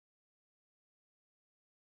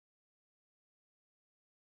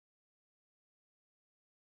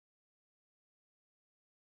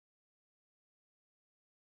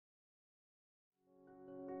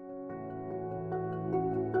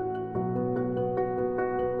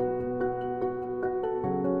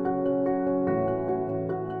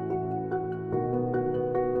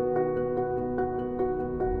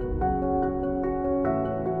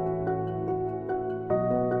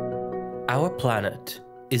planet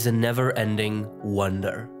is a never-ending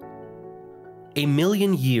wonder.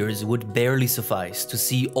 1,000,000 years would barely suffice to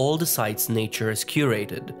see all the sights nature has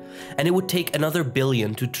curated, and it would take another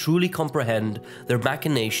billion to truly comprehend their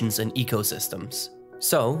machinations and ecosystems.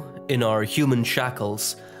 So, in our human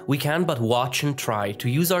shackles, we can but watch and try to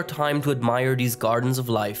use our time to admire these gardens of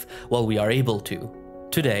life while we are able to.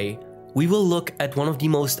 Today, we will look at one of the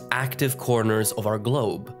most active corners of our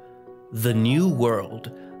globe, the New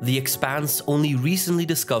World, the expanse only recently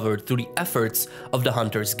discovered through the efforts of the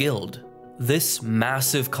Hunters Guild. This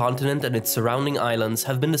massive continent and its surrounding islands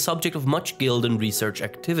have been the subject of much guild and research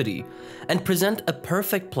activity, and present a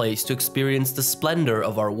perfect place to experience the splendor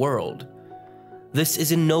of our world. This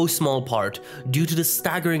is in no small part due to the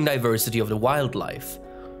staggering diversity of the wildlife.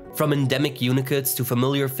 From endemic unicates to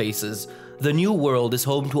familiar faces, the New World is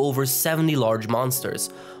home to over 70 large monsters,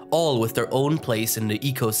 all with their own place in the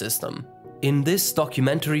ecosystem. In this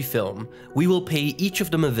documentary film, we will pay each of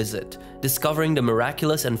them a visit, discovering the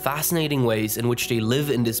miraculous and fascinating ways in which they live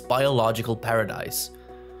in this biological paradise.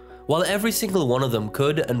 While every single one of them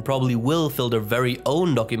could and probably will fill their very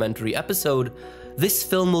own documentary episode, this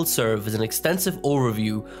film will serve as an extensive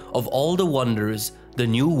overview of all the wonders the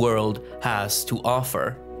New World has to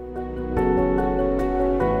offer.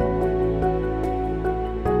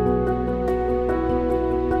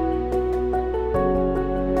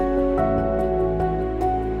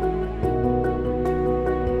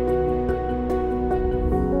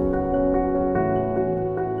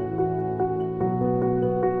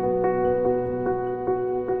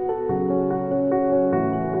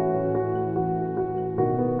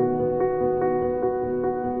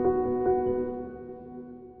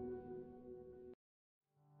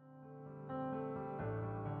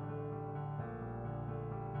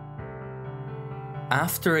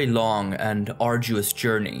 After a long and arduous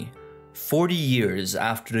journey, 40 years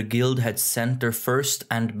after the guild had sent their first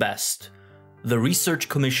and best, the Research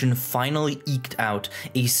Commission finally eked out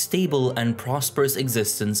a stable and prosperous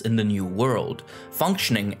existence in the New World,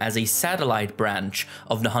 functioning as a satellite branch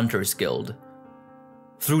of the Hunters Guild.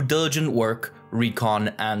 Through diligent work,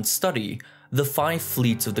 recon, and study, the 5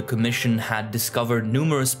 fleets of the Commission had discovered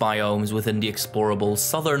numerous biomes within the explorable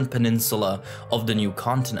southern peninsula of the new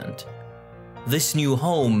continent. This new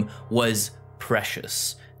home was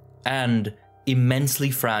precious and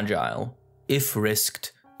immensely fragile, if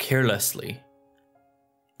risked carelessly.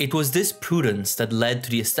 It was this prudence that led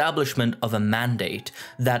to the establishment of a mandate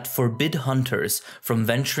that forbid hunters from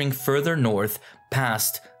venturing further north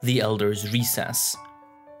past the Elder's Recess.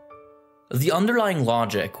 The underlying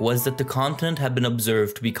logic was that the continent had been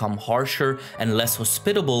observed to become harsher and less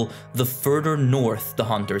hospitable the further north the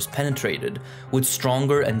hunters penetrated, with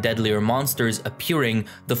stronger and deadlier monsters appearing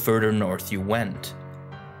the further north you went.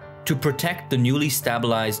 To protect the newly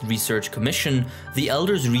stabilized Research Commission, the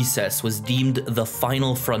Elder's Recess was deemed the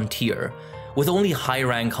final frontier, with only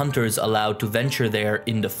high-rank hunters allowed to venture there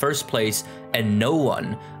in the first place and no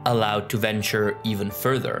one allowed to venture even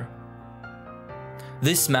further.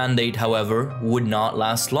 This mandate, however, would not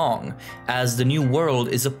last long, as the New World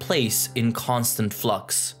is a place in constant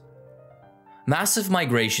flux. Massive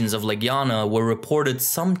migrations of Legiana were reported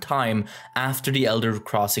some time after the Elder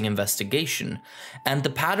Crossing investigation, and the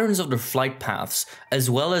patterns of their flight paths, as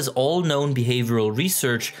well as all known behavioral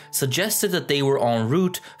research, suggested that they were en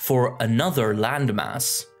route for another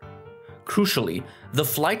landmass. Crucially, the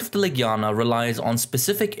flight of the Legiana relies on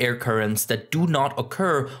specific air currents that do not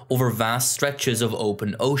occur over vast stretches of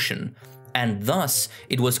open ocean, and thus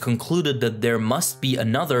it was concluded that there must be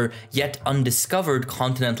another yet undiscovered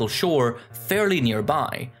continental shore fairly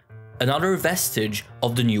nearby, another vestige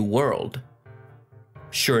of the New World.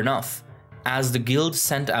 Sure enough, as the guild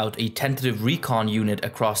sent out a tentative recon unit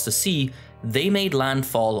across the sea, they made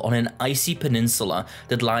landfall on an icy peninsula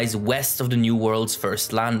that lies west of the New World's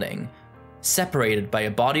first landing, separated by a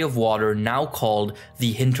body of water now called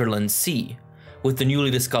the Hinterland Sea, with the newly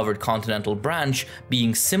discovered continental branch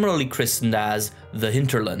being similarly christened as the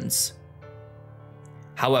Hinterlands.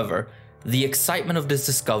 However, the excitement of this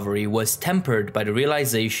discovery was tempered by the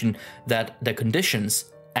realization that the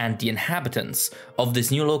conditions and the inhabitants of this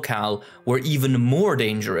new locale were even more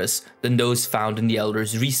dangerous than those found in the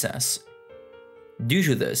Elder's Recess. Due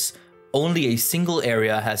to this, only a single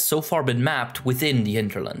area has so far been mapped within the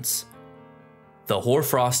Hinterlands: the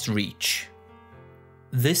Hoarfrost Reach.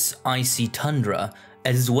 This icy tundra,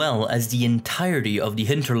 as well as the entirety of the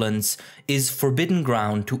Hinterlands, is forbidden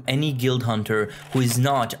ground to any guild hunter who is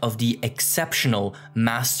not of the exceptional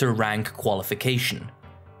master rank qualification.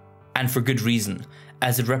 And for good reason,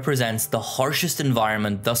 as it represents the harshest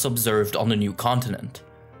environment thus observed on the new continent.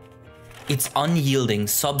 Its unyielding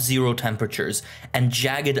sub-zero temperatures and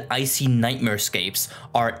jagged icy nightmarescapes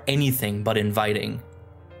are anything but inviting.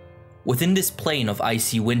 Within this plane of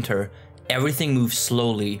icy winter, everything moves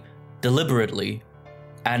slowly, deliberately,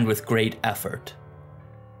 and with great effort.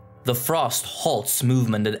 The frost halts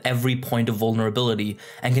movement at every point of vulnerability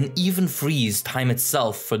and can even freeze time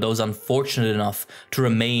itself for those unfortunate enough to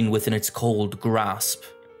remain within its cold grasp.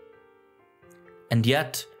 And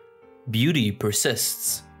yet, beauty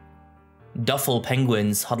persists. Duffel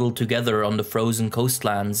penguins huddle together on the frozen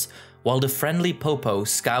coastlands, while the friendly popo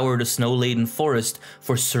scour the snow-laden forest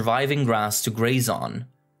for surviving grass to graze on.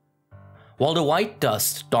 While the white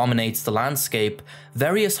dust dominates the landscape,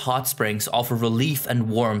 various hot springs offer relief and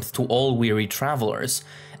warmth to all weary travelers,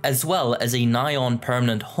 as well as a nigh-on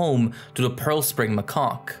permanent home to the pearl spring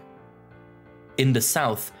macaque. In the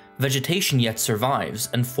south, vegetation yet survives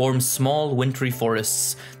and forms small wintry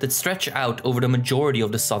forests that stretch out over the majority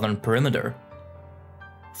of the southern perimeter.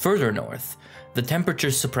 Further north, the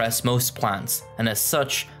temperatures suppress most plants, and as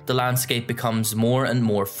such, the landscape becomes more and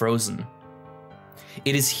more frozen.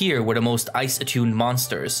 It is here where the most ice-attuned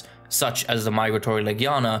monsters, such as the migratory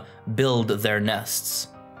Legiana, build their nests.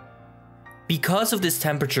 Because of this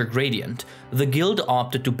temperature gradient, the guild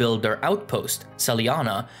opted to build their outpost,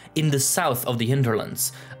 Celiana, in the south of the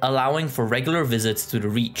hinterlands, allowing for regular visits to the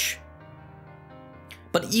Reach.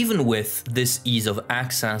 But even with this ease of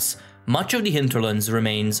access, much of the hinterlands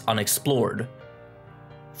remains unexplored.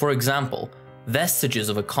 For example, vestiges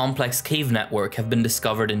of a complex cave network have been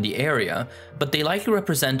discovered in the area, but they likely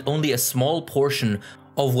represent only a small portion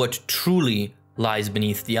of what truly lies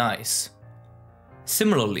beneath the ice.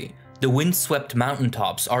 Similarly, the windswept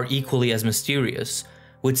mountaintops are equally as mysterious,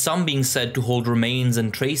 with some being said to hold remains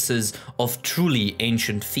and traces of truly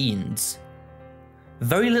ancient fiends.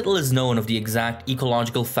 Very little is known of the exact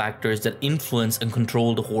ecological factors that influence and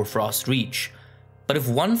control the Hoarfrost Reach, but if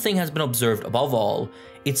one thing has been observed above all,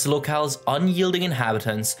 it's the locale's unyielding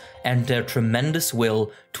inhabitants and their tremendous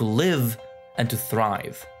will to live and to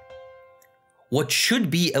thrive. What should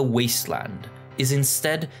be a wasteland is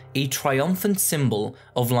instead a triumphant symbol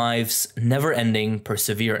of life's never-ending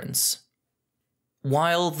perseverance.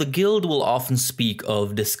 While the guild will often speak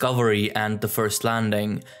of discovery and the first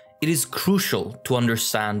landing, it is crucial to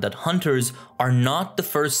understand that hunters are not the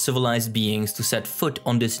first civilized beings to set foot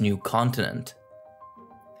on this new continent.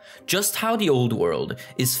 Just how the old world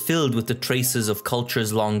is filled with the traces of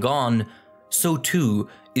cultures long gone, so too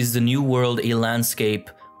is the new world a landscape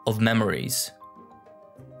of memories.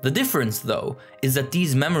 The difference, though, is that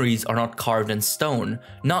these memories are not carved in stone,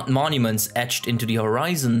 not monuments etched into the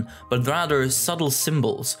horizon, but rather subtle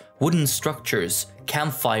symbols, wooden structures,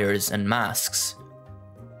 campfires, and masks.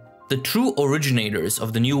 The true originators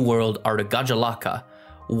of the new world are the Gajalaka,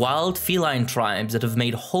 wild feline tribes that have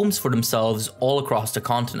made homes for themselves all across the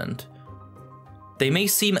continent. They may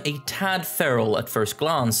seem a tad feral at first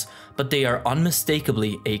glance, but they are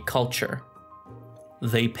unmistakably a culture.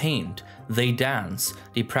 They paint, they dance,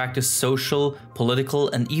 they practice social, political,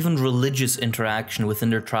 and even religious interaction within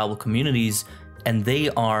their tribal communities, and they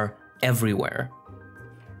are everywhere.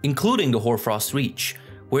 Including the Hoarfrost Reach,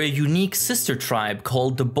 where a unique sister tribe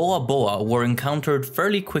called the Boa Boa were encountered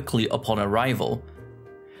fairly quickly upon arrival.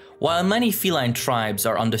 While many feline tribes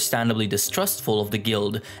are understandably distrustful of the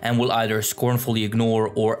guild and will either scornfully ignore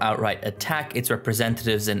or outright attack its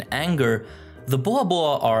representatives in anger, the Boa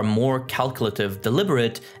Boa are more calculative,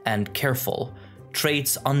 deliberate, and careful,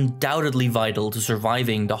 traits undoubtedly vital to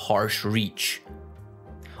surviving the harsh Reach.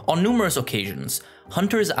 On numerous occasions,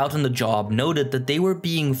 hunters out on the job noted that they were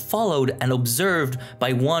being followed and observed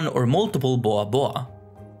by one or multiple Boa Boa.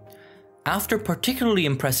 After particularly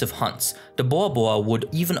impressive hunts, the Boa Boa would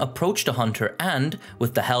even approach the hunter and,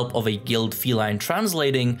 with the help of a guild feline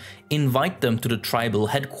translating, invite them to the tribal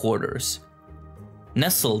headquarters.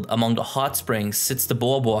 Nestled among the hot springs sits the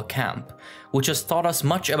Boa Boa camp, which has taught us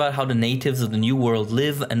much about how the natives of the New World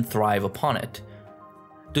live and thrive upon it.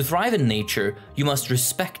 To thrive in nature, you must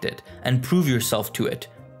respect it and prove yourself to it,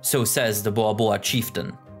 so says the Boa Boa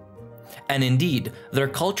chieftain. And indeed, their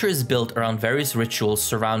culture is built around various rituals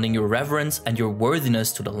surrounding your reverence and your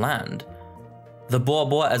worthiness to the land. The Boa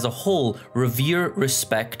Boa as a whole revere,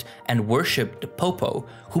 respect, and worship the Popo,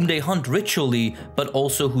 whom they hunt ritually, but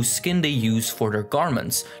also whose skin they use for their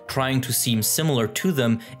garments, trying to seem similar to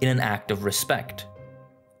them in an act of respect.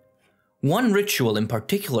 One ritual in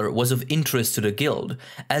particular was of interest to the guild,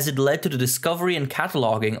 as it led to the discovery and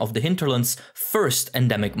cataloging of the hinterland's first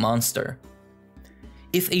endemic monster.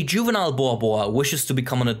 If a juvenile Boa Boa wishes to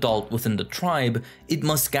become an adult within the tribe, it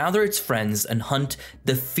must gather its friends and hunt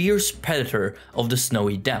the fierce predator of the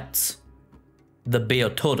snowy depths, the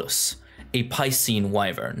Beotodus, a Piscine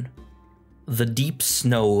Wyvern. The deep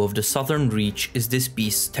snow of the southern reach is this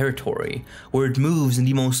beast's territory, where it moves in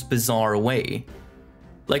the most bizarre way.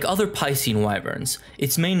 Like other Piscine Wyverns,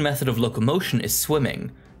 its main method of locomotion is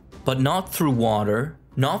swimming, but not through water,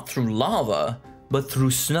 not through lava, but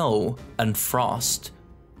through snow and frost.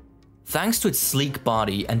 Thanks to its sleek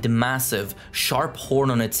body and the massive, sharp horn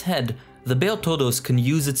on its head, the Beothodos can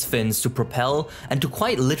use its fins to propel and to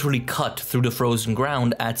quite literally cut through the frozen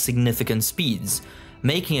ground at significant speeds,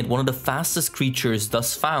 making it one of the fastest creatures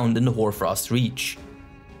thus found in the Hoarfrost Reach.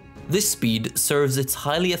 This speed serves its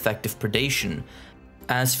highly effective predation,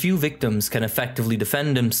 as few victims can effectively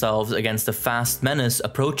defend themselves against the fast menace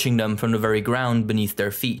approaching them from the very ground beneath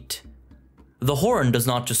their feet. The horn does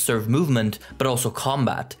not just serve movement, but also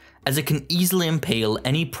combat, as it can easily impale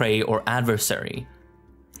any prey or adversary.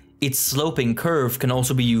 Its sloping curve can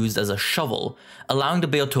also be used as a shovel, allowing the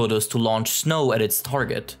Beothodos to launch snow at its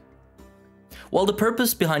target. While the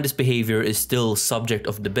purpose behind this behavior is still subject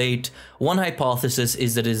of debate, one hypothesis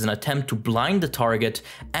is that it is an attempt to blind the target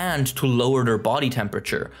and to lower their body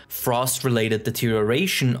temperature, frost-related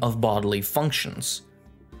deterioration of bodily functions.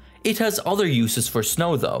 It has other uses for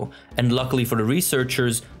snow though, and luckily for the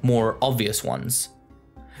researchers, more obvious ones.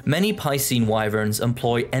 Many Piscine Wyverns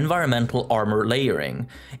employ environmental armor layering,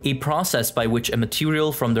 a process by which a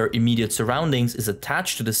material from their immediate surroundings is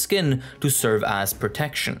attached to the skin to serve as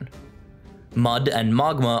protection. Mud and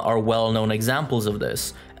magma are well-known examples of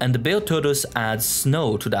this, and the Beothodos adds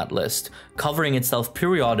snow to that list, covering itself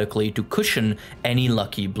periodically to cushion any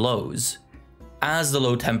lucky blows. As the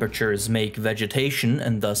low temperatures make vegetation,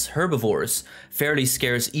 and thus herbivores, fairly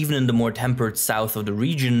scarce even in the more temperate south of the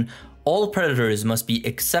region, all predators must be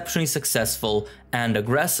exceptionally successful and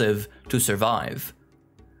aggressive to survive.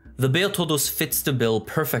 The Beothodos fits the bill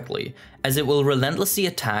perfectly, as it will relentlessly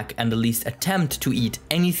attack and at least attempt to eat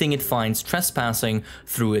anything it finds trespassing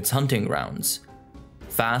through its hunting grounds.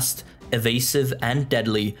 Fast, evasive, and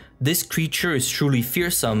deadly, this creature is truly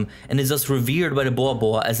fearsome and is thus revered by the Boa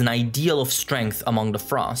Boa as an ideal of strength among the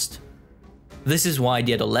frost. This is why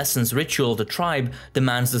the adolescence ritual of the tribe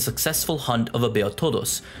demands the successful hunt of a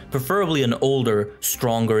Beothodos, preferably an older,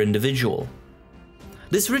 stronger individual.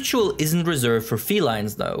 This ritual isn't reserved for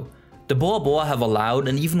felines though. The Boa Boa have allowed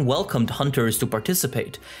and even welcomed hunters to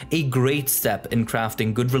participate, a great step in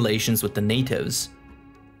crafting good relations with the natives.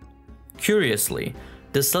 Curiously,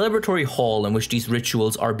 the celebratory hall in which these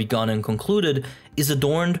rituals are begun and concluded is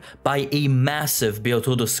adorned by a massive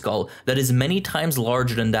Beothodos skull that is many times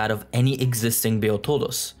larger than that of any existing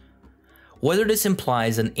Beothodos. Whether this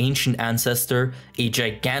implies an ancient ancestor, a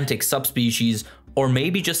gigantic subspecies, or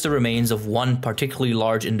maybe just the remains of one particularly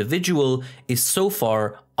large individual is so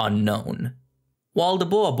far unknown. While the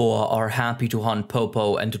Boa Boa are happy to hunt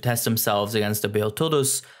Popo and to test themselves against the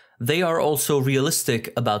Beothodos, they are also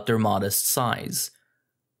realistic about their modest size.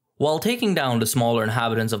 While taking down the smaller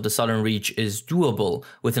inhabitants of the southern reach is doable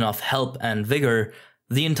with enough help and vigor,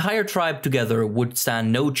 the entire tribe together would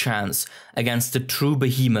stand no chance against the true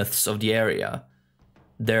behemoths of the area.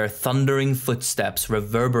 Their thundering footsteps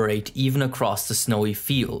reverberate even across the snowy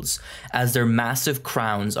fields, as their massive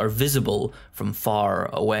crowns are visible from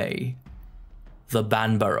far away. The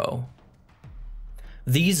Banbaro.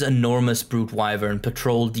 These enormous brute wyvern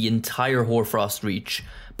patrol the entire Hoarfrost Reach,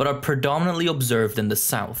 but are predominantly observed in the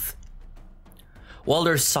south. While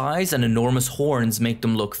their size and enormous horns make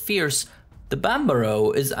them look fierce, the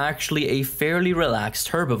Banbaro is actually a fairly relaxed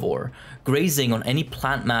herbivore, grazing on any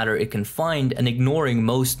plant matter it can find and ignoring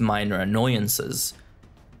most minor annoyances.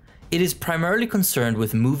 It is primarily concerned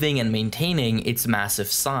with moving and maintaining its massive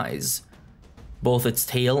size. Both its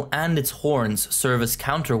tail and its horns serve as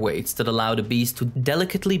counterweights that allow the beast to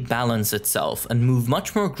delicately balance itself and move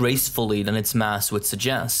much more gracefully than its mass would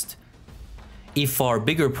suggest. A far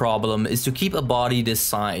bigger problem is to keep a body this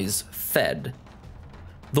size fed.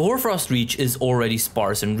 The Hoarfrost Reach is already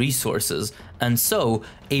sparse in resources, and so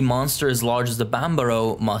a monster as large as the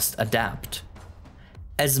Banbaro must adapt.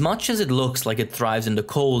 As much as it looks like it thrives in the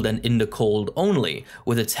cold and in the cold only,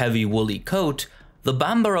 with its heavy woolly coat, the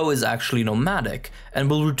Banbaro is actually nomadic and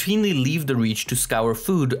will routinely leave the reach to scour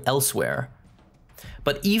food elsewhere.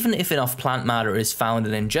 But even if enough plant matter is found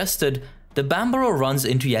and ingested, the Banbaro runs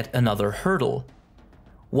into yet another hurdle.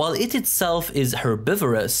 While it itself is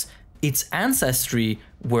herbivorous, its ancestry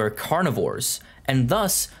were carnivores, and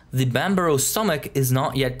thus the Banbaro's stomach is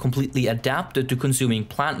not yet completely adapted to consuming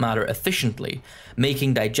plant matter efficiently,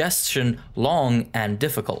 making digestion long and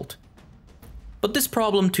difficult. But this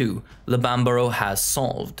problem too, the Banbaro has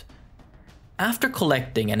solved. After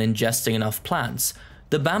collecting and ingesting enough plants,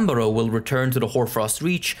 the Banbaro will return to the Hoarfrost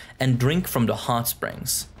Reach and drink from the hot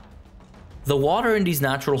springs. The water in these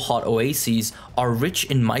natural hot oases are rich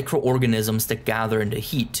in microorganisms that gather in the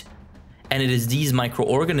heat, and it is these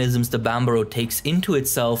microorganisms the Bambaro takes into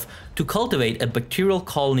itself to cultivate a bacterial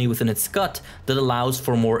colony within its gut that allows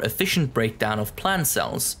for more efficient breakdown of plant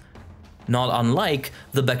cells, not unlike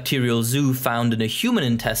the bacterial zoo found in a human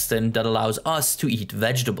intestine that allows us to eat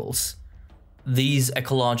vegetables. These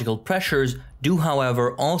ecological pressures do,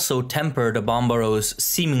 however, also temper the Bambaro's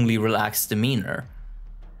seemingly relaxed demeanor.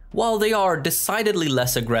 While they are decidedly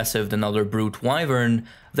less aggressive than other brute wyvern,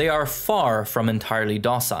 they are far from entirely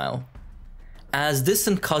docile. As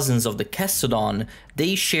distant cousins of the Kestodon,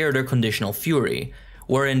 they share their conditional fury,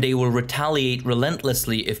 wherein they will retaliate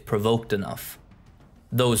relentlessly if provoked enough.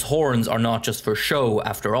 Those horns are not just for show,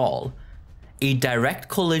 after all. A direct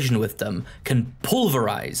collision with them can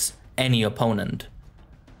pulverize any opponent.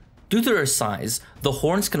 Due to their size, the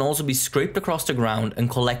horns can also be scraped across the ground and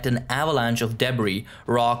collect an avalanche of debris,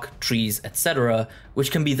 rock, trees, etc.,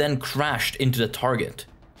 which can be then crashed into the target.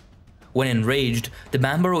 When enraged, the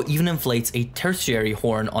Bambaro even inflates a tertiary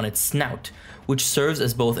horn on its snout, which serves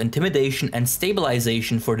as both intimidation and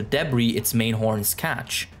stabilization for the debris its main horns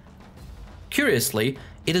catch. Curiously,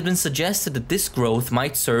 it has been suggested that this growth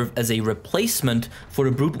might serve as a replacement for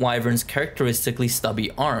the brute wyvern's characteristically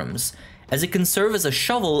stubby arms, as it can serve as a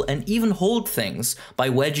shovel and even hold things by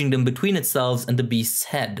wedging them between itself and the beast's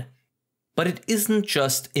head. But it isn't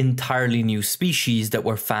just entirely new species that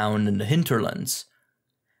were found in the hinterlands.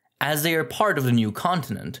 As they are part of the new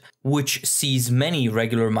continent, which sees many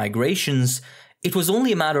regular migrations, it was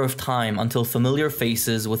only a matter of time until familiar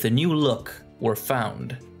faces with a new look were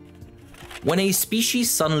found. When a species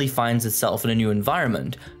suddenly finds itself in a new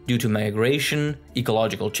environment, due to migration,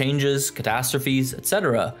 ecological changes, catastrophes,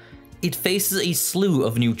 etc., it faces a slew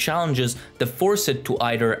of new challenges that force it to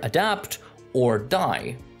either adapt or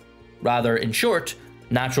die. Rather, in short,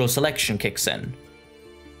 natural selection kicks in.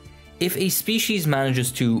 If a species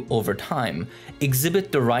manages to, over time,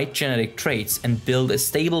 exhibit the right genetic traits and build a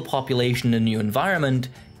stable population in a new environment,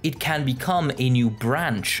 it can become a new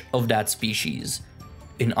branch of that species.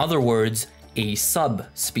 In other words, a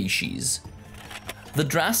subspecies. The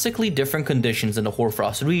drastically different conditions in the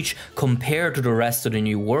Hoarfrost Reach compared to the rest of the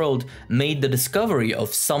New World made the discovery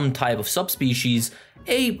of some type of subspecies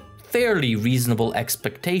a fairly reasonable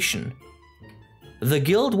expectation. The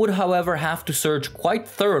guild would, however, have to search quite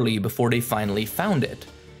thoroughly before they finally found it.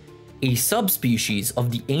 A subspecies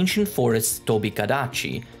of the ancient forest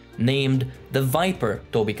Tobikadachi, named the Viper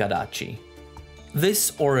Tobikadachi.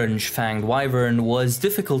 This orange-fanged wyvern was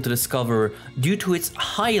difficult to discover due to its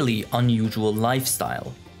highly unusual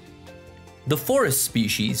lifestyle. The forest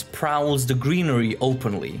species prowls the greenery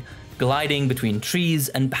openly, gliding between trees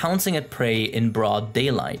and pouncing at prey in broad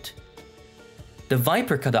daylight. The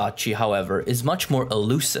Viper Kadachi, however, is much more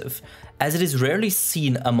elusive, as it is rarely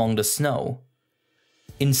seen among the snow.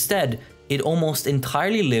 Instead, it almost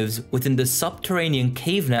entirely lives within the subterranean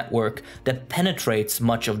cave network that penetrates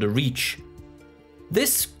much of the Reach.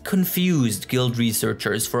 This confused guild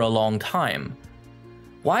researchers for a long time.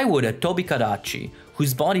 Why would a Tobikadachi,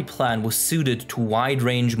 whose body plan was suited to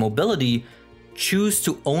wide-range mobility, choose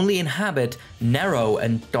to only inhabit narrow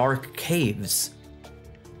and dark caves?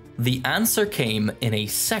 The answer came in a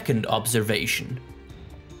second observation.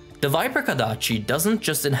 The Viper Kadachi doesn't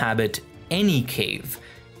just inhabit any cave,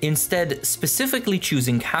 instead specifically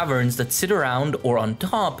choosing caverns that sit around or on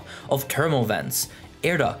top of thermal vents,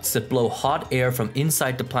 air ducts that blow hot air from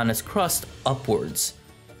inside the planet's crust upwards.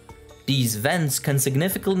 These vents can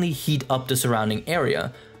significantly heat up the surrounding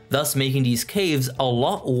area, thus making these caves a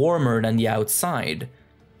lot warmer than the outside.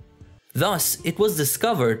 Thus, it was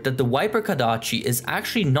discovered that the Viper Kadachi is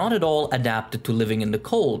actually not at all adapted to living in the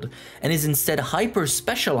cold, and is instead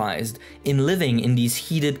hyper-specialized in living in these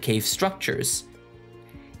heated cave structures.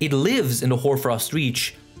 It lives in the Hoarfrost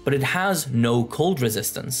Reach, but it has no cold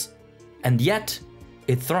resistance, and yet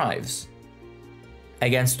it thrives.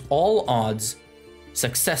 Against all odds,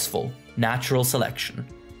 successful natural selection.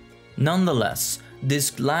 Nonetheless,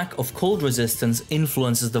 this lack of cold resistance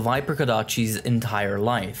influences the Viper Kadachi's entire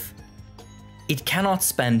life. It cannot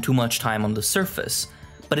spend too much time on the surface,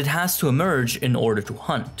 but it has to emerge in order to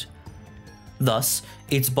hunt. Thus,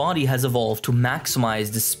 its body has evolved to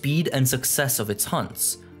maximize the speed and success of its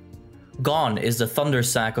hunts. Gone is the thunder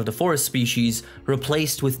sac of the forest species,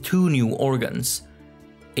 replaced with two new organs: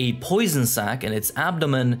 a poison sac in its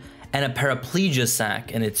abdomen and a paraplegia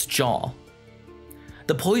sac in its jaw.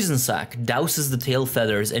 The poison sac douses the tail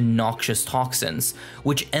feathers in noxious toxins,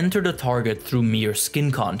 which enter the target through mere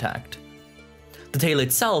skin contact. The tail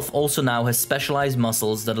itself also now has specialized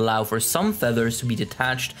muscles that allow for some feathers to be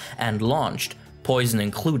detached and launched, poison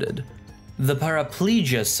included. The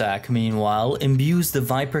paraplegia sac, meanwhile, imbues the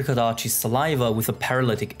Viper Kadachi's saliva with a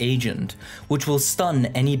paralytic agent, which will stun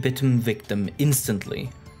any bitten victim instantly.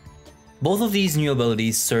 Both of these new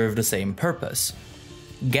abilities serve the same purpose: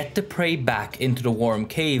 get the prey back into the warm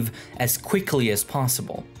cave as quickly as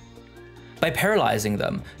possible. By paralyzing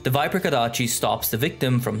them, the Viper Kadachi stops the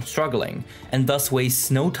victim from struggling, and thus wastes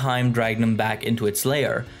no time dragging them back into its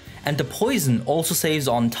lair, and the poison also saves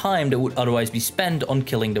on time that would otherwise be spent on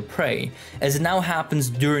killing the prey, as it now happens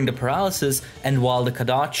during the paralysis and while the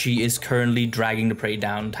Kadachi is currently dragging the prey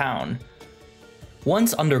downtown.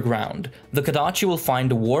 Once underground, the Kadachi will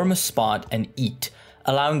find the warmest spot and eat,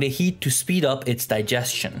 allowing the heat to speed up its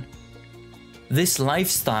digestion. This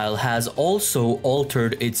lifestyle has also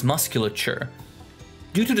altered its musculature.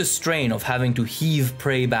 Due to the strain of having to heave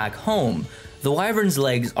prey back home, the wyvern's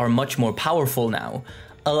legs are much more powerful now,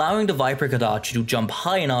 allowing the Viper Kadachi to jump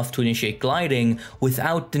high enough to initiate gliding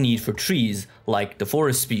without the need for trees, like the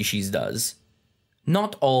forest species does.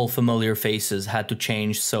 Not all familiar faces had to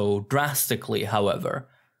change so drastically, however.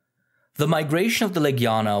 The migration of the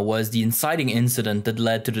Legiana was the inciting incident that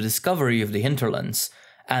led to the discovery of the hinterlands,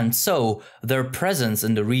 and so their presence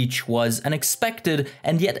in the Reach was an expected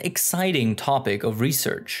and yet exciting topic of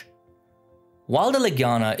research. While the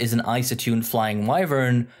Legiana is an ice-attuned flying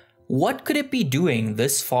wyvern, what could it be doing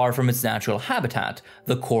this far from its natural habitat,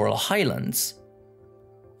 the Coral Highlands?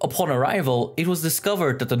 Upon arrival, it was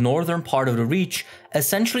discovered that the northern part of the Reach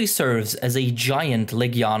essentially serves as a giant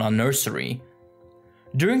Legiana nursery.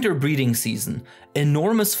 During their breeding season,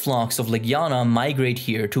 enormous flocks of Legiana migrate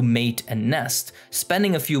here to mate and nest,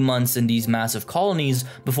 spending a few months in these massive colonies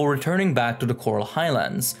before returning back to the Coral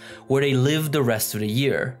Highlands, where they live the rest of the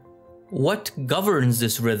year. What governs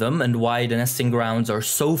this rhythm and why the nesting grounds are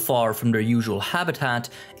so far from their usual habitat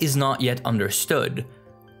is not yet understood.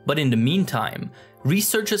 But in the meantime,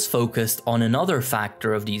 research has focused on another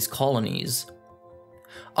factor of these colonies.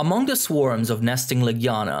 Among the swarms of nesting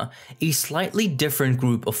Legiana, a slightly different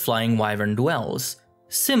group of flying wyvern dwells,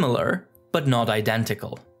 similar but not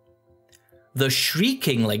identical. The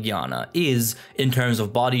Shrieking Legiana is, in terms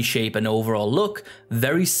of body shape and overall look,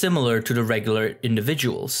 very similar to the regular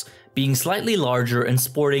individuals, being slightly larger and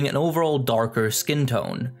sporting an overall darker skin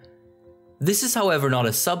tone. This is however not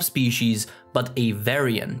a subspecies, but a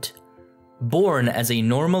variant. Born as a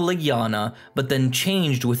normal Legiana, but then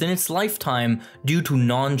changed within its lifetime due to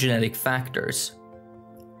non-genetic factors.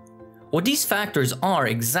 What these factors are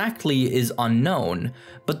exactly is unknown,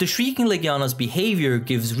 but the Shrieking Legiana's behavior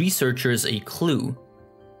gives researchers a clue.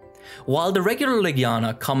 While the regular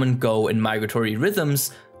Legiana come and go in migratory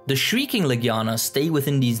rhythms, the Shrieking Legiana stay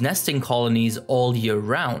within these nesting colonies all year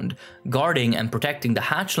round, guarding and protecting the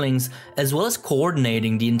hatchlings as well as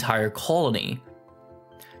coordinating the entire colony.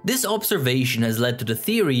 This observation has led to the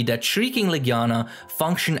theory that Shrieking Legiana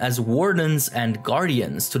function as wardens and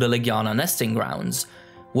guardians to the Legiana nesting grounds,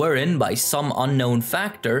 wherein by some unknown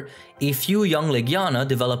factor, a few young Legiana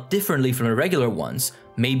develop differently from the regular ones,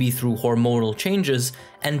 maybe through hormonal changes,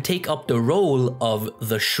 and take up the role of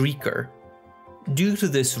the Shrieker. Due to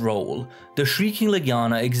this role, the Shrieking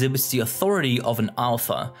Legiana exhibits the authority of an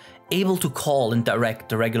alpha, able to call and direct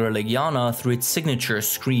the regular Legiana through its signature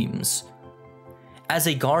screams. As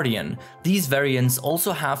a guardian, these variants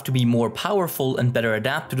also have to be more powerful and better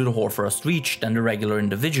adapted to the Hoarfrost Reach than the regular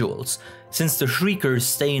individuals, since the Shriekers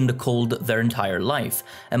stay in the cold their entire life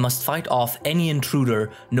and must fight off any intruder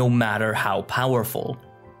no matter how powerful.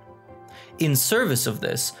 In service of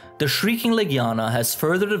this, the Shrieking Legiana has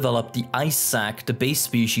further developed the ice sac the base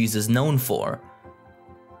species is known for.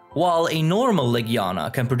 While a normal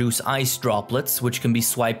Legiana can produce ice droplets which can be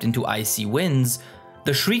swiped into icy winds,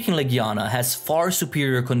 the Shrieking Legiana has far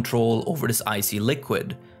superior control over this icy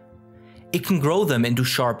liquid. It can grow them into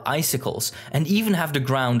sharp icicles and even have the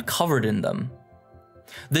ground covered in them.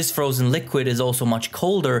 This frozen liquid is also much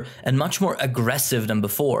colder and much more aggressive than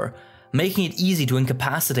before, making it easy to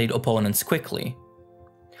incapacitate opponents quickly.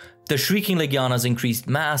 The Shrieking Legiana's increased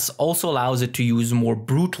mass also allows it to use more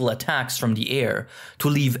brutal attacks from the air to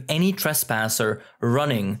leave any trespasser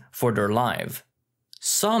running for their life.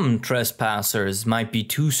 Some trespassers might be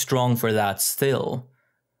too strong for that still.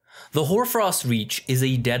 The Hoarfrost Reach is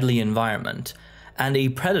a deadly environment, and a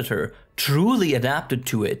predator truly adapted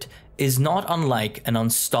to it is not unlike an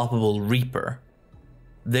unstoppable reaper.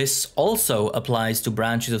 This also applies to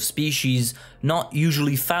branches of species not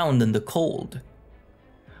usually found in the cold.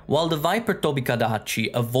 While the Viper Tobikadachi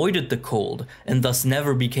avoided the cold and thus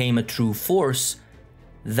never became a true force,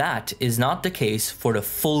 that is not the case for the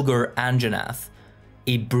Fulgur Anjanath,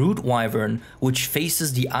 a brute wyvern which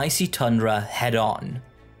faces the icy tundra head-on.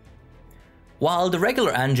 While the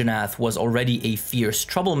regular Anjanath was already a fierce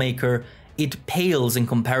troublemaker, it pales in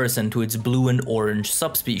comparison to its blue and orange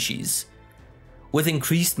subspecies. With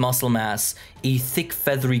increased muscle mass, a thick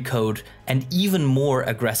feathery coat, and even more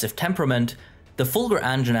aggressive temperament, the Fulgur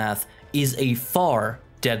Anjanath is a far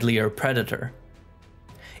deadlier predator.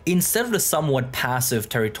 Instead of the somewhat passive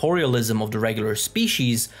territorialism of the regular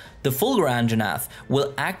species, the Fulgur Anjanath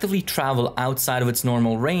will actively travel outside of its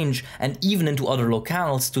normal range and even into other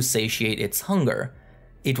locales to satiate its hunger.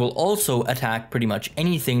 It will also attack pretty much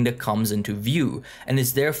anything that comes into view, and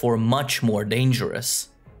is therefore much more dangerous.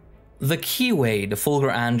 The key way the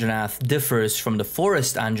Fulgur Anjanath differs from the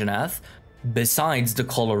Forest Anjanath, besides the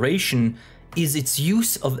coloration, is its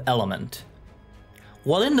use of element.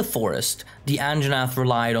 While in the forest, the Anjanath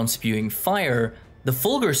relied on spewing fire, the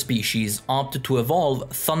Fulgur species opted to evolve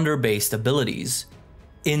thunder-based abilities.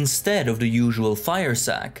 Instead of the usual fire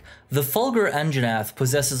sac, the Fulgur Anjanath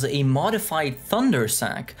possesses a modified thunder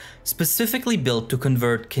sac, specifically built to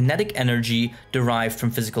convert kinetic energy derived from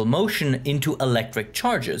physical motion into electric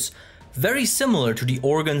charges, very similar to the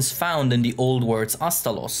organs found in the Old World's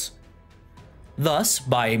Astalos. Thus,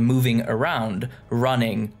 by moving around,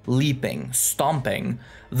 running, leaping, stomping,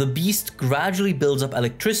 the beast gradually builds up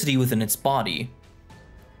electricity within its body.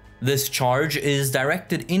 This charge is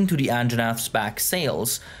directed into the Anjanath's back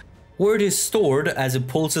sails, where it is stored as it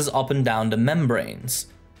pulses up and down the membranes.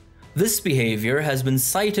 This behavior has been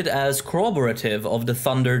cited as corroborative of the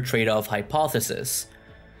thunder trade-off hypothesis.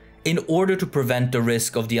 In order to prevent the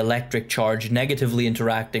risk of the electric charge negatively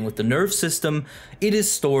interacting with the nerve system, it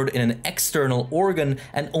is stored in an external organ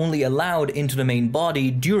and only allowed into the main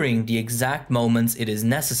body during the exact moments it is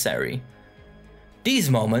necessary.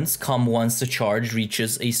 These moments come once the charge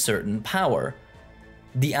reaches a certain power.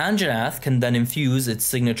 The Anjanath can then infuse its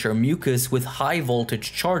signature mucus with high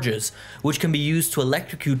voltage charges, which can be used to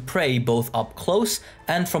electrocute prey both up close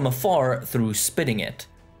and from afar through spitting it.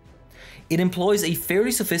 It employs a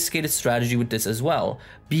fairly sophisticated strategy with this as well,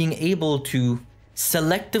 being able to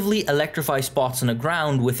selectively electrify spots on the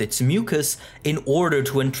ground with its mucus in order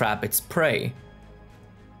to entrap its prey.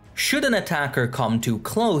 Should an attacker come too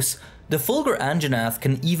close, the Fulgur Anjanath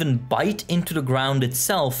can even bite into the ground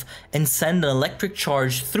itself and send an electric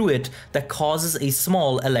charge through it that causes a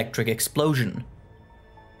small electric explosion.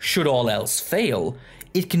 Should all else fail,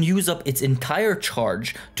 it can use up its entire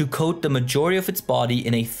charge to coat the majority of its body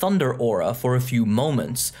in a thunder aura for a few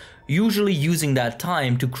moments, usually using that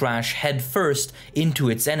time to crash headfirst into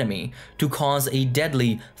its enemy to cause a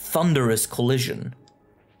deadly, thunderous collision.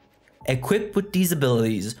 Equipped with these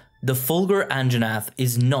abilities, the Fulgur Anjanath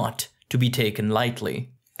is not to be taken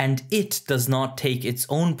lightly, and it does not take its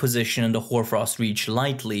own position in the Hoarfrost Reach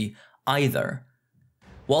lightly either.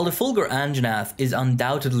 While the Fulgur Anjanath is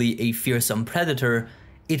undoubtedly a fearsome predator,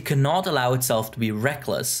 it cannot allow itself to be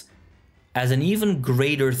reckless, as an even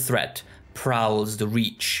greater threat prowls the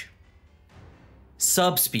Reach.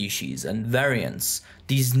 Subspecies and variants,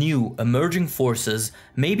 these new emerging forces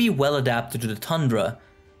may be well adapted to the tundra,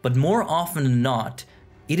 but more often than not,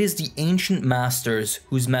 it is the ancient masters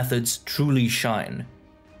whose methods truly shine.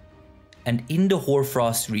 And in the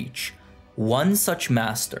Hoarfrost Reach, one such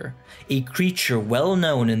master, a creature well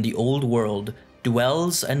known in the old world,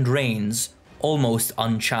 dwells and reigns almost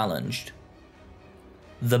unchallenged.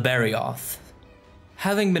 The Berioth.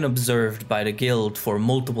 Having been observed by the guild for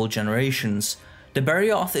multiple generations, the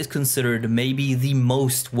Berioth is considered maybe the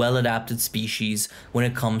most well-adapted species when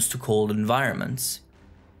it comes to cold environments.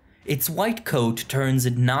 Its white coat turns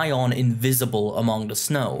it nigh on invisible among the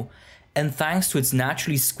snow, and thanks to its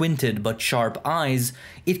naturally squinted but sharp eyes,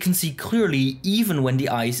 it can see clearly even when the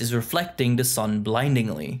ice is reflecting the sun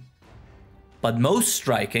blindingly. But most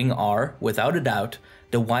striking are, without a doubt,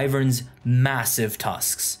 the wyvern's massive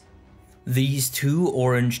tusks. These two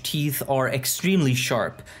orange teeth are extremely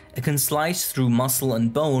sharp and can slice through muscle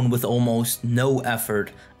and bone with almost no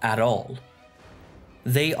effort at all.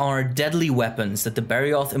 They are deadly weapons that the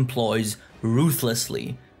Berioth employs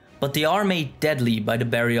ruthlessly, but they are made deadly by the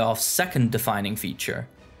Berioth's second defining feature,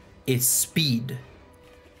 its speed.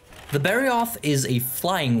 The Berioth is a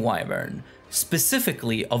flying wyvern,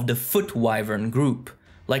 specifically of the foot wyvern group,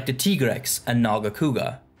 like the Tigrex and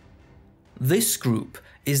Nagakuga. This group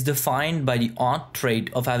is defined by the odd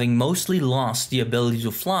trait of having mostly lost the ability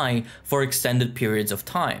to fly for extended periods of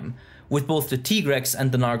time, with both the Tigrex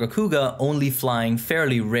and the Nagakuga only flying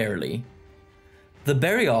fairly rarely. The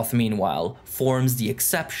Berioth, meanwhile, forms the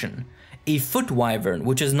exception, a foot wyvern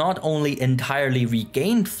which has not only entirely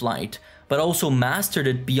regained flight, but also mastered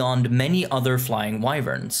it beyond many other flying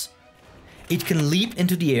wyverns. It can leap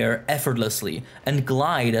into the air effortlessly and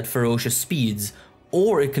glide at ferocious speeds,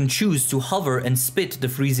 or it can choose to hover and spit the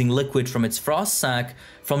freezing liquid from its frost sac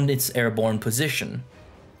from its airborne position.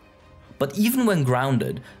 But even when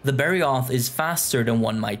grounded, the Berioth is faster than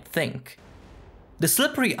one might think. The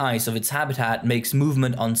slippery ice of its habitat makes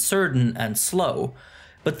movement uncertain and slow,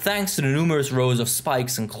 but thanks to the numerous rows of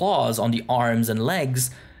spikes and claws on the arms and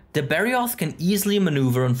legs, the Berioth can easily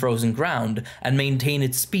maneuver on frozen ground and maintain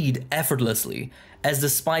its speed effortlessly, as the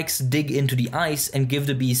spikes dig into the ice and give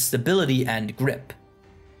the beast stability and grip.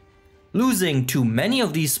 Losing too many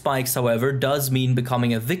of these spikes, however, does mean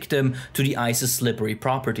becoming a victim to the ice's slippery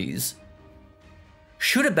properties.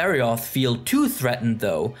 Should a Berioth feel too threatened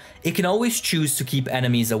though, it can always choose to keep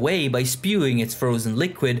enemies away by spewing its frozen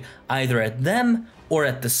liquid either at them or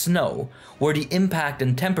at the snow, where the impact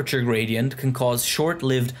and temperature gradient can cause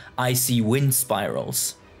short-lived icy wind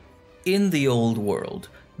spirals. In the old world,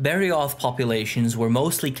 Berioth populations were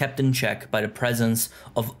mostly kept in check by the presence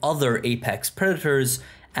of other apex predators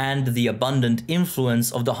and the abundant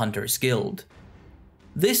influence of the Hunters Guild.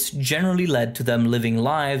 This generally led to them living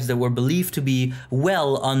lives that were believed to be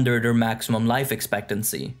well under their maximum life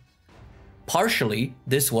expectancy. Partially,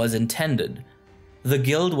 this was intended. The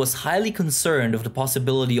guild was highly concerned of the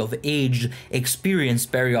possibility of aged,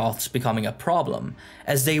 experienced Berioths becoming a problem,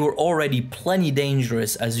 as they were already plenty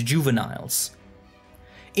dangerous as juveniles.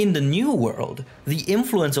 In the new world, the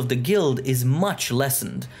influence of the guild is much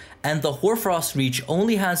lessened, and the Hoarfrost Reach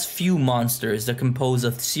only has few monsters that can pose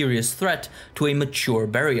a serious threat to a mature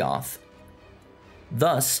Berioth.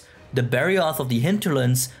 Thus, the Berioth of the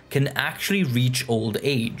hinterlands can actually reach old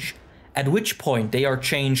age, at which point they are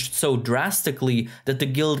changed so drastically that the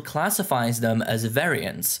guild classifies them as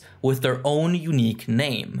variants, with their own unique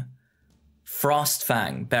name: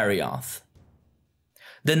 Frostfang Berioth.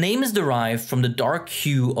 The name is derived from the dark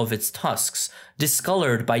hue of its tusks,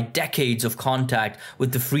 discolored by decades of contact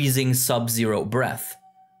with the freezing sub-zero breath.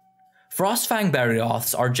 Frostfang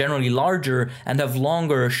Berioths are generally larger and have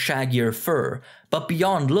longer, shaggier fur, but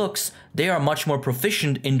beyond looks, they are much more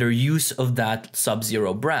proficient in their use of that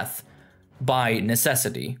sub-zero breath, by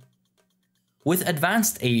necessity. With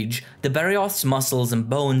advanced age, the Berioth's muscles and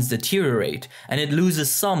bones deteriorate, and it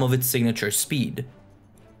loses some of its signature speed.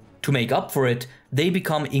 To make up for it, they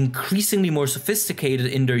become increasingly more sophisticated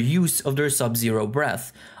in their use of their sub-zero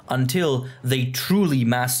breath, until they truly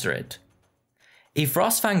master it. A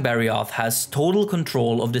Frostfang Berioth has total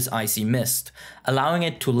control of this icy mist, allowing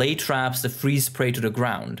it to lay traps that freeze prey to the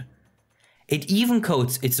ground. It even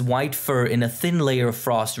coats its white fur in a thin layer of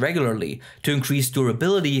frost regularly to increase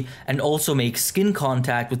durability and also make skin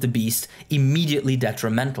contact with the beast immediately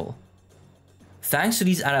detrimental. Thanks to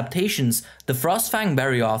these adaptations, the Frostfang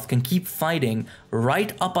Berioth can keep fighting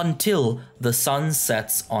right up until the sun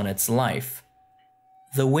sets on its life.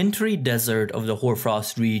 The wintry desert of the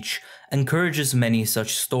Hoarfrost Reach encourages many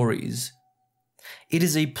such stories. It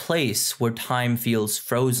is a place where time feels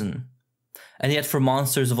frozen, and yet for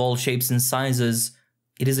monsters of all shapes and sizes,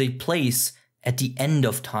 it is a place at the end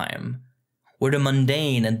of time, where the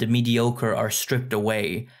mundane and the mediocre are stripped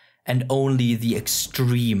away, and only the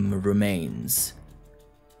extreme remains.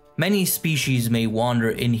 Many species may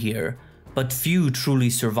wander in here, but few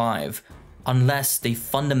truly survive, unless they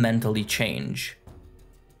fundamentally change.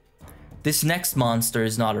 This next monster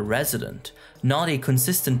is not a resident, not a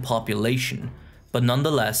consistent population, but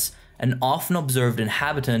nonetheless an often observed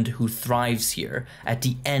inhabitant who thrives here at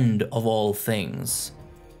the end of all things.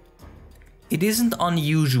 It isn't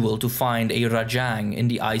unusual to find a Rajang in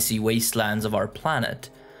the icy wastelands of our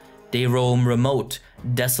planet. They roam remote,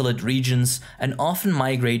 desolate regions and often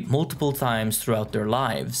migrate multiple times throughout their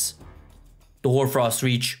lives. The Hoarfrost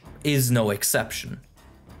Reach is no exception.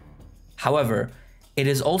 However, it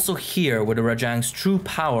is also here where the Rajang's true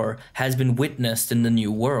power has been witnessed in the new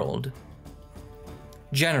world.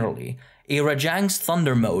 Generally, a Rajang's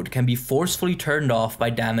thunder mode can be forcefully turned off by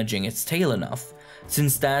damaging its tail enough,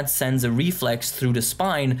 since that sends a reflex through the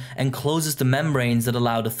spine and closes the membranes that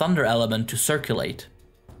allow the thunder element to circulate.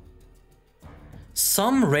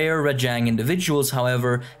 Some rare Rajang individuals,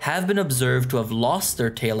 however, have been observed to have lost their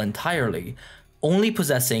tail entirely, only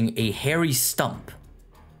possessing a hairy stump.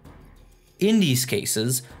 In these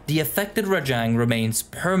cases, the affected Rajang remains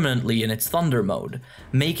permanently in its thunder mode,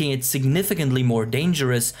 making it significantly more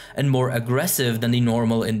dangerous and more aggressive than the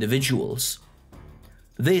normal individuals.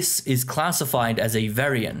 This is classified as a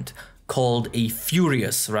variant, called a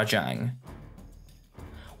Furious Rajang.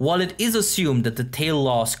 While it is assumed that the tail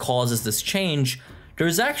loss causes this change, there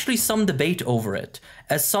is actually some debate over it,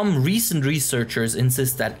 as some recent researchers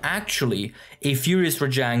insist that actually a Furious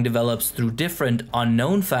Rajang develops through different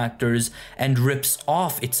unknown factors and rips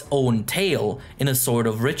off its own tail in a sort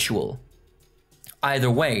of ritual.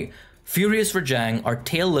 Either way, Furious Rajang are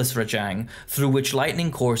tailless Rajang through which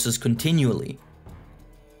lightning courses continually.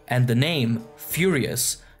 And the name,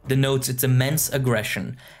 Furious, denotes its immense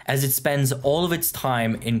aggression, as it spends all of its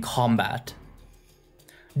time in combat.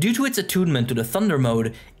 Due to its attunement to the Thunder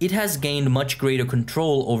mode, it has gained much greater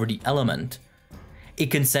control over the element. It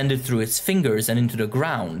can send it through its fingers and into the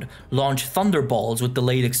ground, launch thunderballs with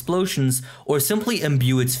delayed explosions, or simply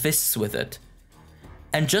imbue its fists with it.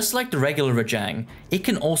 And just like the regular Rajang, it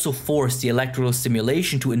can also force the electrical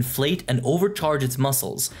stimulation to inflate and overcharge its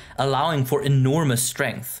muscles, allowing for enormous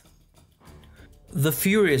strength. The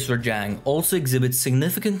Furious Rajang also exhibits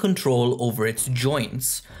significant control over its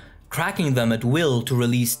joints, cracking them at will to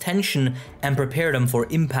release tension and prepare them for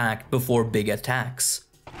impact before big attacks.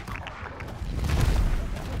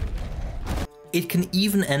 It can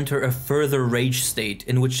even enter a further rage state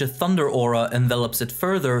in which the Thunder aura envelops it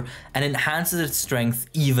further and enhances its strength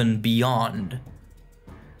even beyond.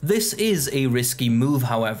 This is a risky move,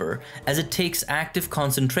 however, as it takes active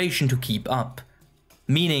concentration to keep up,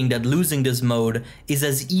 meaning that losing this mode is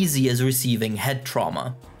as easy as receiving head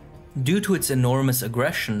trauma. Due to its enormous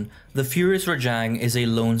aggression, the Furious Rajang is a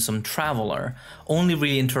lonesome traveler, only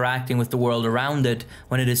really interacting with the world around it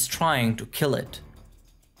when it is trying to kill it.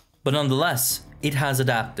 But nonetheless, it has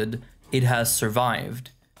adapted, it has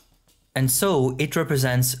survived. And so it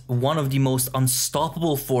represents one of the most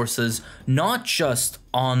unstoppable forces, not just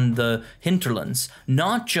on the hinterlands,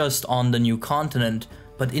 not just on the new continent,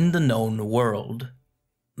 but in the known world.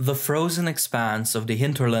 The frozen expanse of the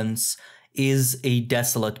hinterlands is a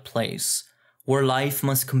desolate place, where life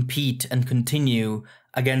must compete and continue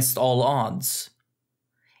against all odds.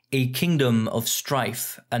 A kingdom of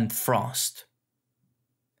strife and frost.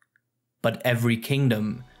 But every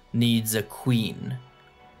kingdom needs a queen.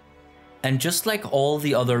 And just like all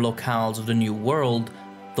the other locales of the New World,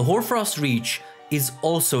 the Hoarfrost Reach is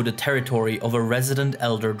also the territory of a resident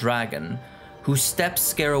elder dragon, whose steps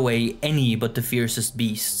scare away any but the fiercest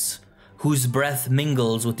beasts, whose breath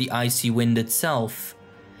mingles with the icy wind itself,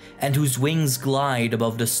 and whose wings glide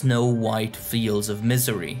above the snow-white fields of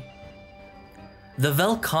misery. The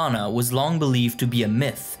Velkhana was long believed to be a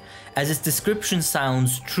myth, as its description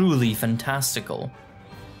sounds truly fantastical.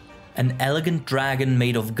 An elegant dragon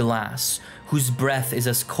made of glass, whose breath is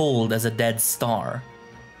as cold as a dead star.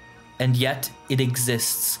 And yet it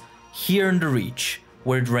exists, here in the Reach,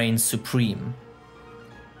 where it reigns supreme.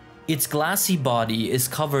 Its glassy body is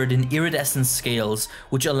covered in iridescent scales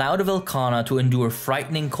which allow the Velkhana to endure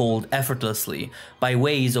frightening cold effortlessly by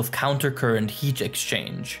ways of countercurrent heat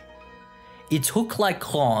exchange. Its hook-like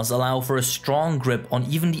claws allow for a strong grip on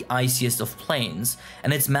even the iciest of plains,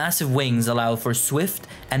 and its massive wings allow for swift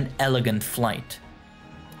and elegant flight.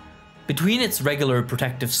 Between its regular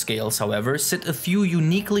protective scales, however, sit a few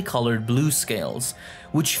uniquely colored blue scales,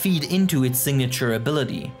 which feed into its signature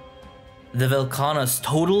ability: the Velkhana's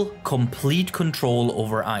total, complete control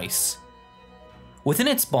over ice. Within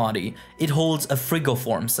its body, it holds a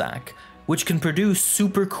frigoform sac, which can produce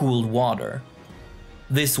super-cooled water.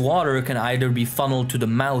 This water can either be funneled to the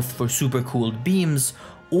mouth for super-cooled beams,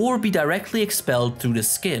 or be directly expelled through the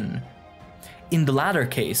skin. In the latter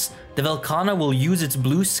case, the Velkhana will use its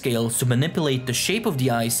blue scales to manipulate the shape of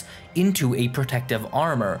the ice into a protective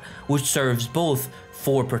armor, which serves both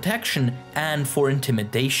for protection and for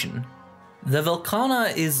intimidation. The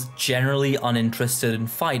Velkhana is generally uninterested in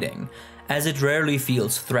fighting, as it rarely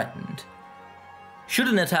feels threatened. Should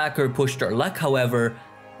an attacker push their luck, however,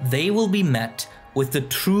 they will be met with the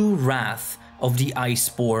true wrath of the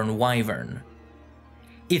Iceborne Wyvern.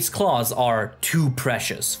 Its claws are too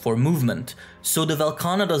precious for movement, so the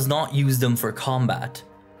Velkhana does not use them for combat.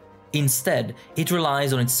 Instead, it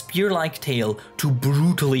relies on its spear-like tail to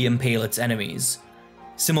brutally impale its enemies.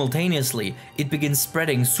 Simultaneously, it begins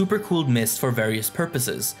spreading super-cooled mist for various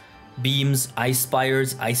purposes: beams, ice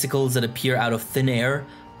spires, icicles that appear out of thin air.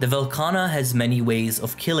 The Velkhana has many ways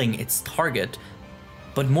of killing its target,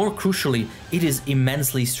 but more crucially, it is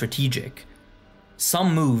immensely strategic.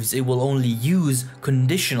 Some moves it will only use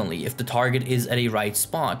conditionally if the target is at a right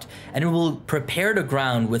spot, and it will prepare the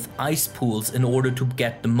ground with ice pools in order to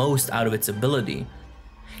get the most out of its ability.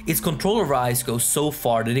 Its control over ice goes so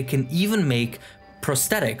far that it can even make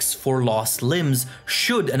prosthetics for lost limbs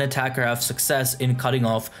should an attacker have success in cutting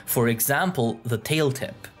off, for example, the tail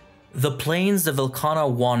tip. The plains the Velkhana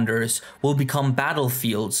wanders will become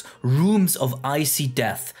battlefields, rooms of icy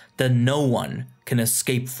death that no one can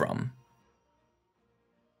escape from.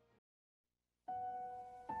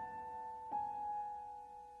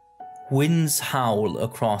 Winds howl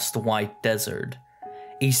across the white desert,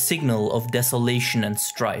 a signal of desolation and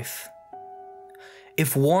strife.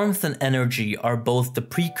 If warmth and energy are both the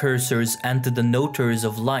precursors and the denoters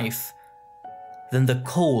of life, then the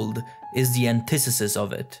cold is the antithesis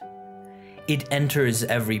of it. It enters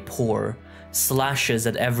every pore, slashes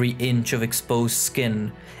at every inch of exposed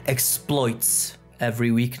skin, exploits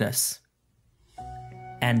every weakness.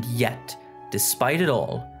 And yet, despite it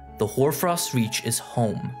all, the Hoarfrost Reach is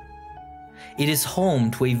home. It is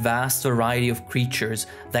home to a vast variety of creatures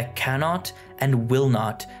that cannot and will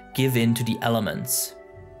not give in to the elements.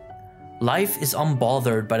 Life is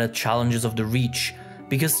unbothered by the challenges of the Reach,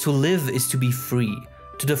 because to live is to be free,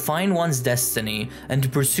 to define one's destiny, and to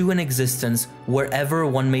pursue an existence wherever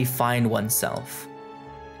one may find oneself.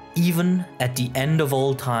 Even at the end of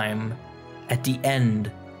all time, at the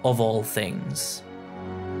end of all things.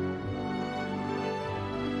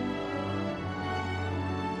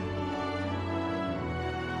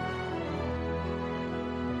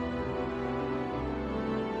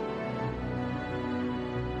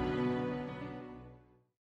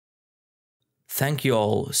 Thank you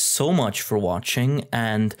all so much for watching,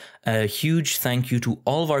 and a huge thank you to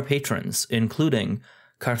all of our patrons, including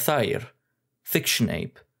Carthair,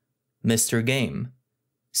 Fictionape, Mr. Game,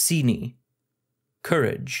 Sini,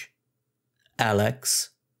 Courage, Alex,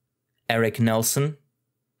 Eric Nelson,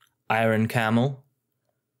 Iron Camel,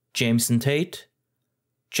 Jameson Tate,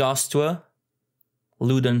 Jostua,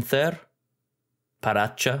 Ludenther,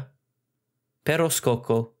 Paracha,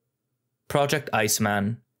 Peroscoco, Project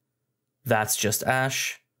Iceman, That's Just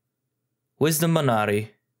Ash, Wisdom Manari,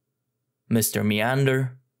 Mr.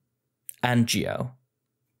 Meander, and Geo.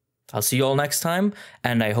 I'll see you all next time,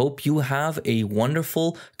 and I hope you have a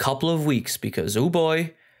wonderful couple of weeks because, oh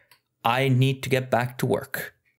boy, I need to get back to work.